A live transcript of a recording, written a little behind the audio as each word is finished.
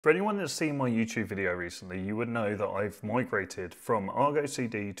For anyone that's seen my YouTube video recently, you would know that I've migrated from Argo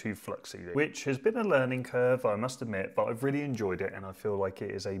CD to Flux CD, which has been a learning curve, I must admit, but I've really enjoyed it and I feel like it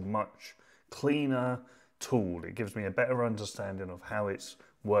is a much cleaner tool. It gives me a better understanding of how it's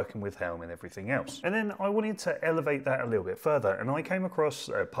working with Helm and everything else. And then I wanted to elevate that a little bit further, and I came across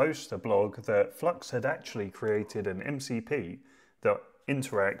a post, a blog, that Flux had actually created an MCP that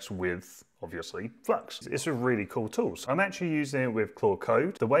interacts with, obviously, Flux. It's a really cool tool. So I'm actually using it with Claude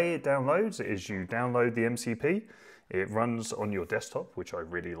Code. The way it downloads is you download the MCP, it runs on your desktop, which I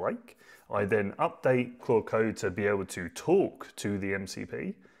really like. I then update Claude Code to be able to talk to the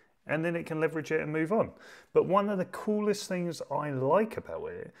MCP, and then it can leverage it and move on. But one of the coolest things I like about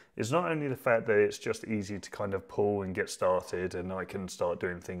it is not only the fact that it's just easy to kind of pull and get started, and I can start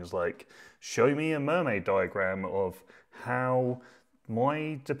doing things like show me a mermaid diagram of how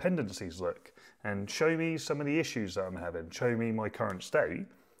my dependencies look, and show me some of the issues that I'm having, show me my current state,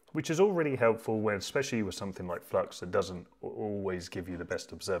 which is already helpful when, especially with something like Flux that doesn't always give you the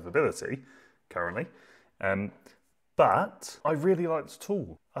best observability currently. But I really like the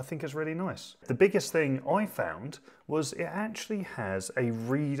tool. I think it's really nice. The biggest thing I found was it actually has a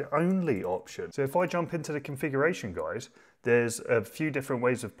read-only option. So if I jump into the configuration guide, there's a few different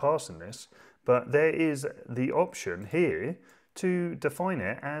ways of passing this, but there is the option here to define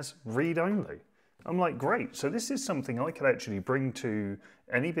it as read-only. I'm like, great, so this is something I could actually bring to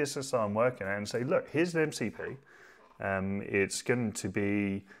any business that I'm working at and say, look, here's an MCP. It's going to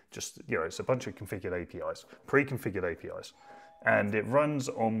be just, it's a bunch of configured APIs, pre-configured APIs, and it runs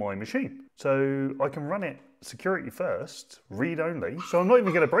on my machine. So I can run it security first, read-only, so I'm not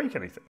even going to break anything.